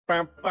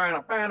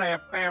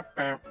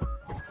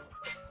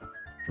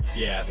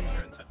Yeah, I think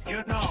they're inside.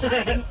 You know,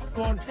 I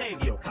won't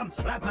save you. Come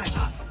slap my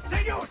ass.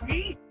 Señor,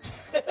 me?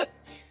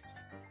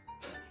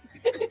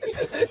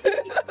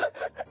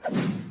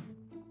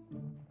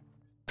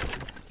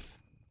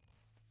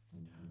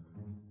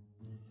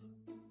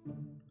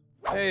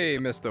 Hey,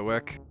 Mr.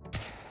 Wick.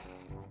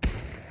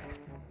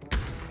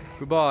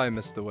 Goodbye,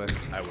 Mr. Wick.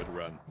 I would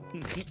run.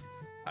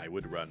 I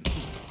would run.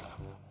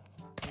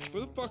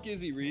 Where the fuck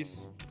is he,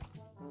 Reese?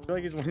 I feel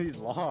like he's one of these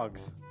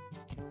logs.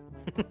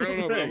 I don't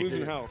know, but I'm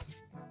losing health.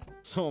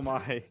 So am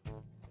I.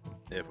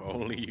 If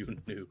only you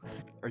knew.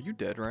 Are you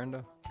dead,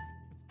 Randa?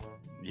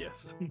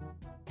 Yes. I'm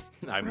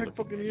I'm looking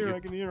fucking at here. you. I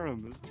can hear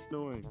him. It's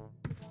annoying.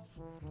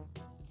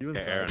 You Hey,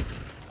 inside? Aaron.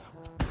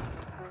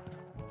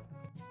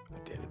 I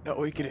didn't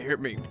know he could hear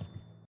me.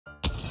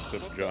 What's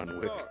up, John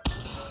Wick?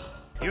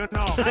 You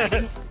know,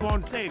 I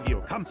won't save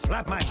you. Come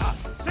slap my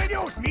ass.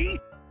 Señor, me?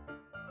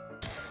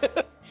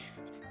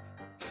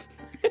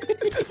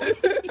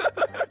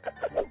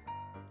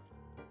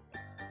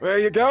 Where are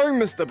you going,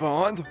 Mr.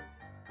 Bond?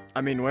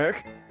 I mean,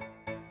 Wick.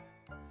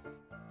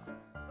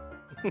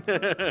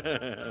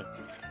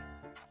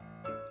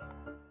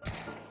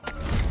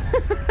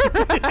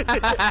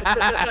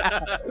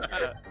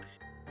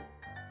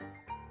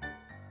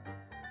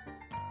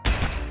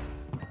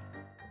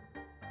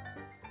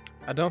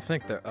 I don't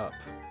think they're up.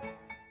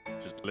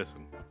 Just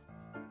listen.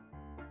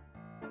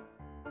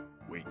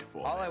 Wait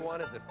for All it. I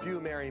want is a few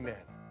merry men.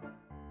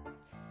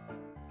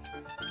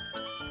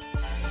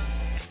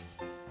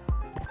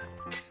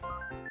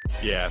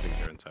 Yeah, I think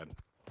they're inside.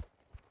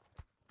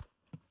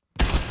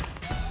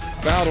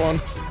 Found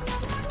one.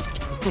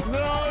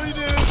 No, you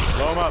didn't.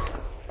 Blow him up.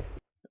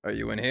 Are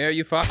you in here,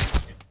 you fuck?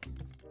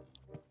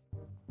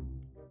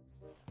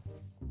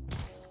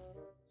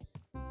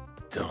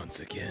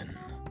 Dance again.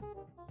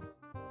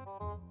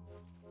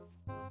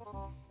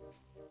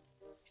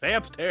 Stay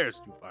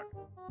upstairs, you fuck.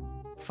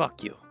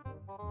 Fuck you.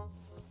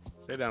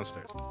 Stay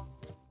downstairs.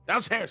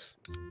 Downstairs!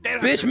 Stay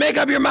downstairs! Bitch, make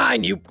up your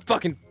mind, you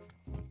fucking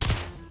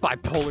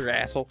bipolar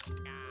asshole.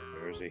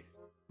 Where is he?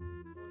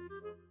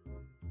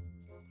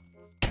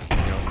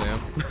 You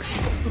understand?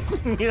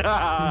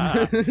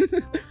 Yeah!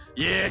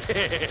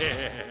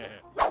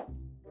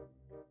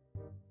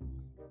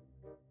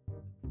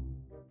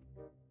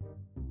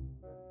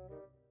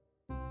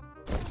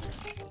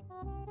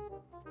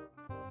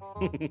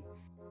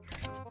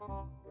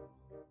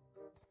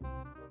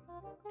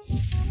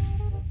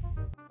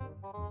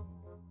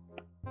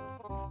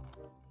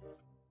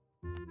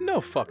 No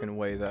fucking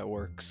way that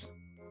works.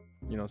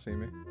 You don't see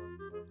me?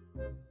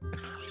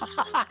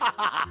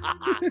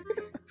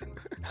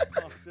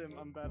 Oh, Tim,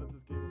 I'm bad at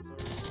this game. I'm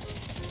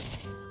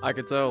sorry. I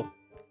could tell.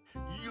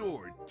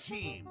 Your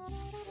team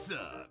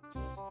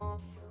sucks.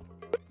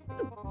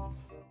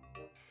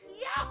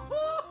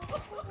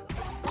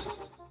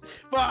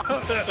 Fuck!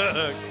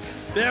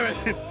 Damn it!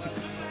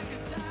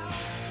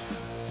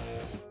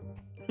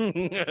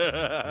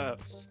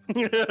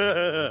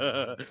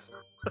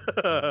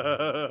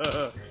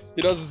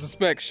 He doesn't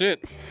suspect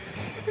shit.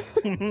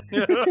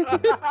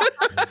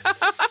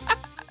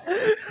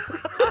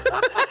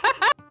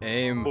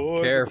 Aim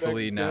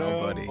carefully now,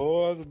 buddy.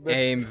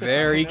 Aim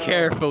very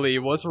carefully.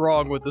 What's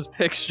wrong with this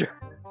picture?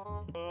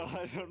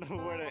 I don't know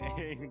where to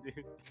aim,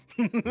 dude.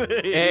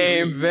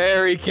 Aim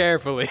very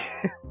carefully.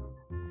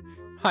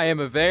 I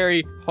am a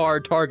very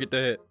hard target to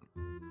hit.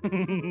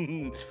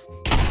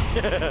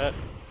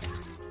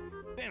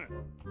 Damn it.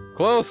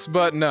 Close,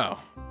 but no.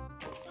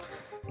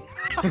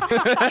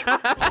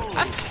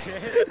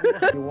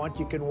 You want,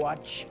 you can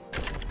watch.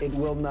 It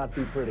will not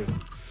be pretty.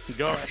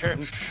 Go,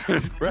 Aaron.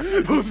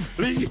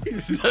 Please.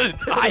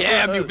 I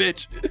am, you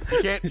bitch.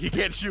 You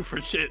can't shoot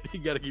for shit. You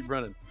gotta keep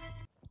running.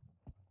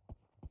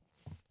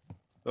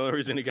 The only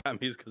reason he got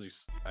me is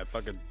because I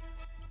fucking...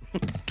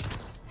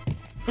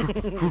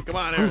 Come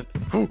on, Aaron.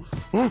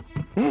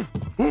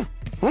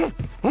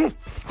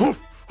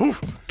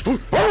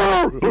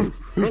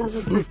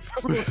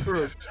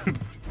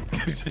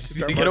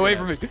 Get away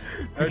from me.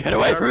 Get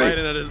away from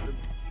me.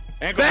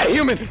 Bad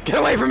human, get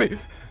away from me.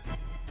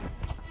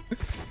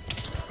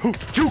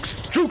 Jukes,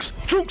 jukes,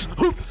 jukes.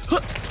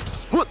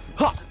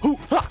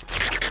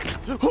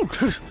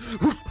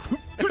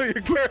 You're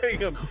carrying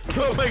him.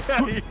 Oh my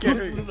god, you're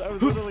carrying him. I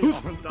was literally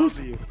on top of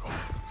you.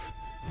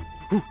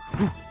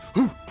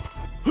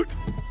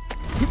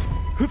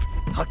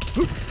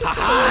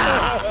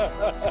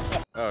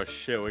 Oh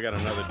shit, we got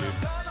another dude.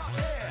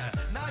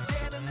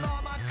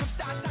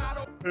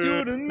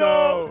 You don't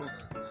know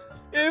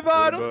if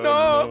I don't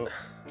know.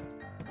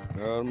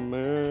 You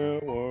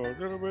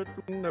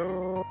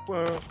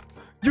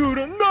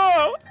don't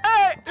know,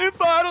 hey,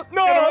 if I don't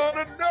know.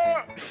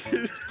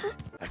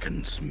 I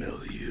can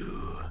smell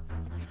you.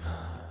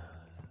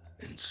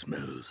 It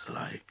smells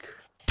like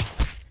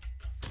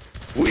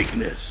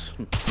weakness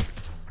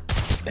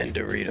And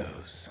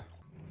Doritos.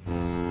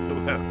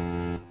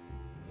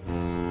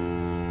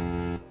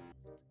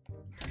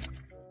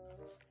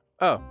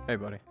 Oh, hey,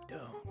 buddy.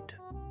 Don't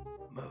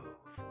move.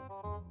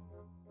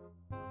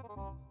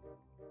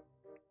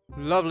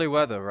 Lovely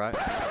weather, right?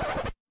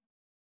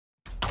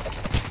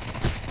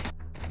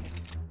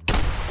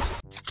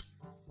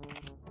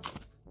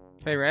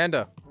 Hey,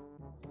 Randa.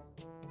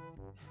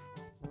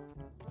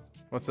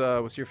 What's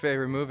your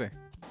favorite movie?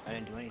 I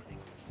didn't do anything.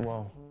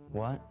 Whoa,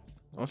 what?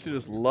 Don't you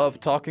just love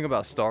talking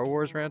about Star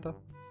Wars, Randa?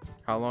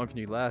 How long can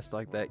you last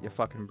like that, you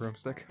fucking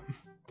broomstick?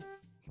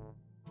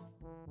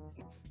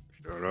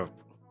 Shut up.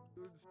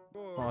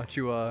 Why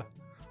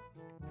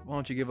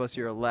don't you give us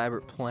your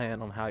elaborate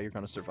plan on how you're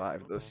gonna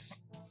survive this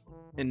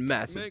in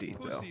massive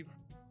detail? Pussy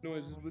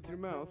noises with your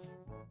mouth.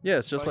 Yeah,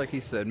 it's just like he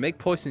said. Make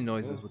pussy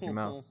noises with your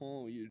mouth.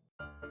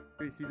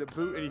 He's a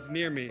boot and he's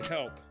near me.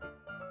 Help.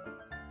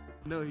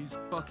 No, he's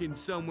fucking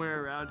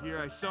somewhere around here.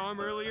 I saw him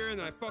earlier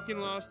and I fucking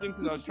lost him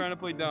because I was trying to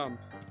play dumb.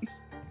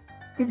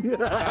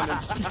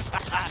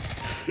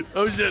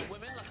 Oh shit.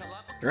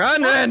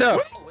 Run,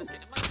 Rando!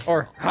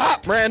 Or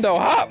hop, Rando,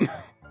 hop!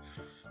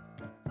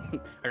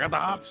 I got the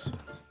hops.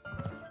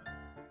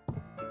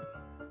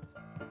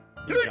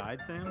 You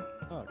died, Sam?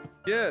 Oh.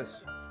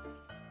 Yes.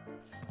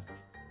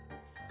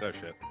 Oh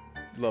shit.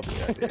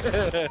 Lovely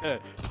idea.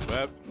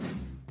 Well,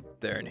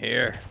 They're in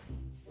here.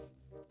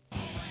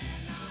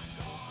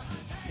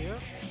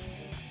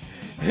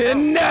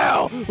 And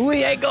now,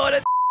 we ain't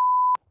gonna.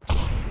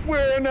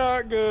 we're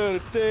not gonna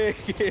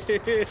take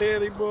it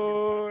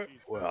anymore.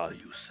 Where are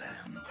you,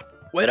 Sam?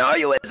 Where are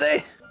you,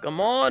 Izzy? Come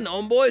on,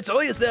 homeboy,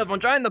 show yourself. I'm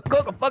trying to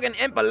cook a fucking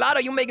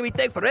empalada. You making me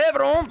take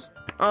forever, Holmes.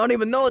 I don't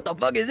even know what the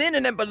fuck is in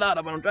an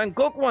empalada, but I'm trying to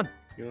cook one.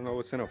 You don't know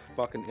what's in a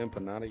fucking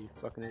empanada, you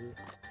fucking idiot?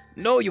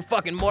 No, you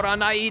fucking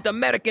moron. I eat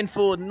American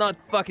food,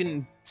 not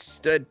fucking...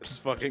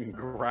 Just fucking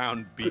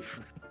ground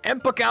beef.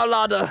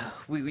 empacalada.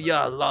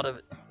 Yeah, a lot of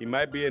it. He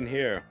might be in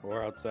here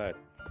or outside.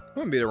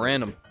 Wouldn't be a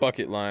random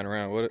bucket lying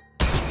around, would it?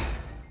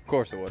 Of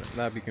course it wouldn't.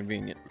 That'd be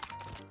convenient.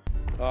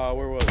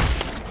 Where was he?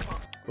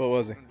 What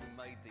was he?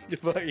 You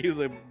fucking use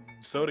a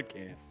soda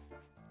can.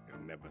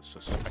 You'll never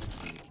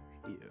suspect me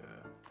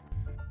here.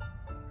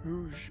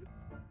 Who's...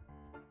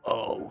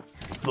 Oh,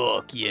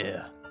 fuck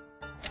yeah.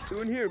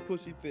 Who in here,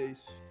 pussy face?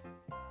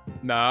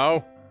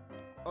 No.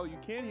 Oh, you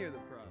can't hear the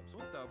props.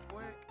 What the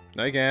fuck?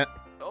 No, you can't.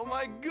 Oh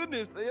my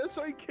goodness. Yes,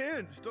 I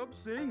can. Stop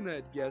saying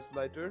that,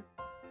 gaslighter.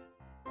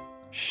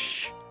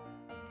 Shh.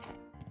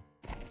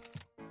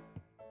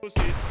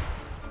 Pussy.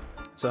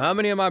 So how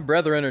many of my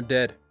brethren are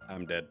dead?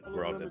 I'm dead.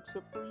 We're all dead.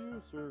 Except for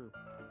you, sir.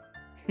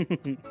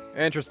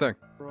 Interesting.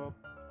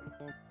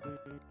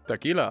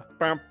 Tequila.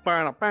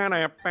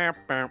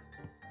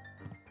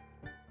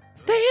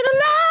 Staying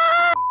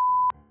alive!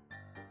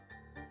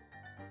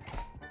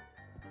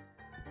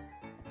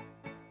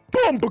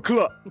 Bomba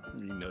Club!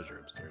 He knows you're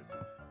upstairs.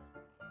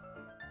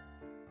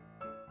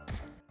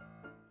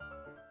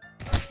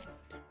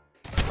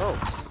 Oh.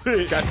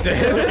 God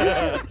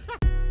damn it.